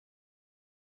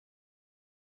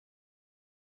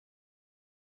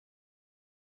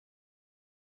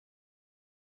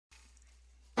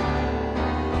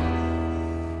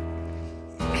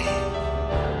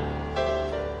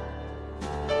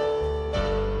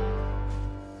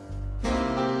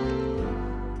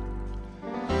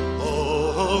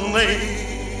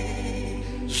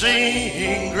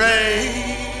Amazing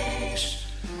grace,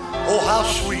 oh how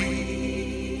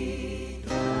sweet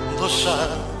the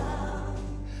sound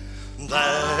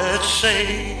that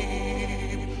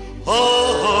saved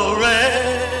a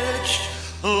wretch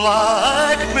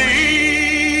like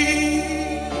me.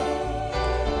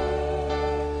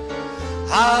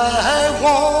 I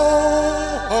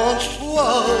once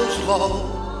was lost,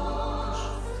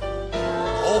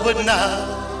 oh but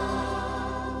now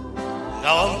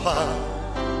I'm found.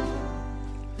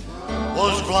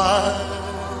 Was blind,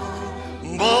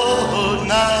 but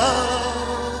now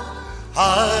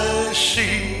I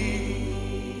see.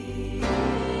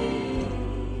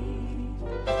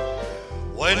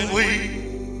 When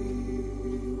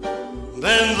we've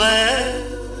been there,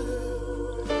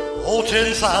 oh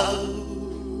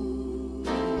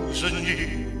 10,000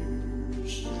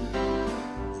 years,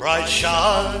 bright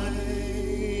shining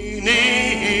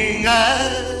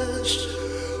as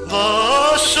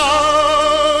the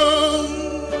sun,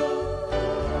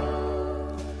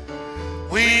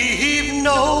 we've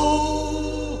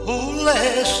no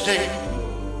less days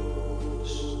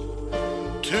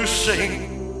to sing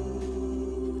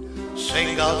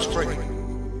God's praise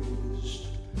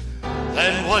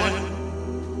than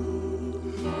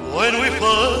when we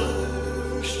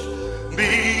first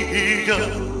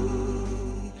begun.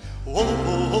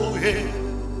 Oh yeah.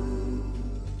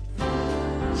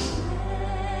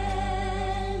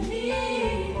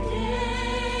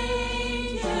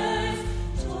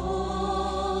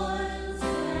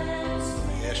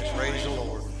 Yes, praise the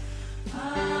Lord.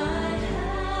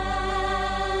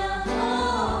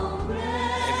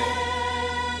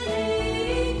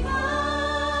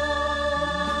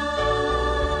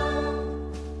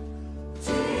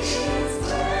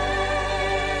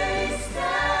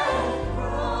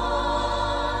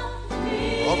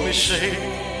 Let me say,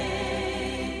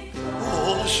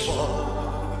 oh, this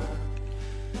far,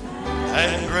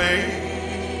 and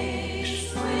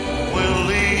grace will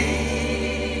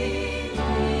lead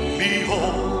me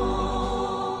home.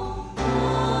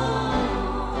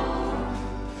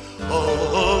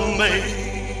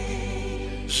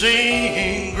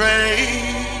 Amazing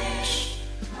grace,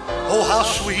 oh, how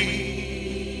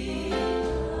sweet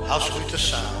the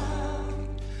sound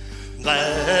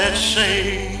that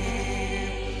saved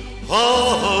a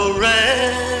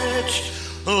wretch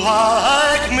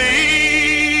like me.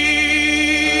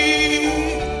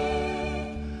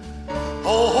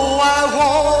 Oh, I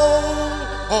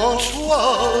once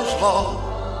was lost,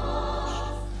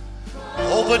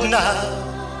 oh, but now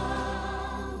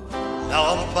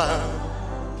I'm found.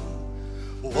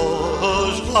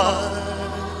 Was blind,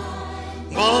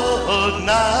 but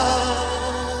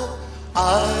now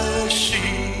I see.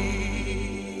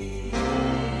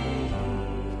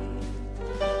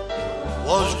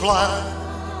 Was blind,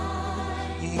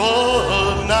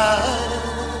 but now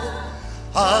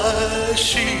I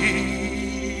see.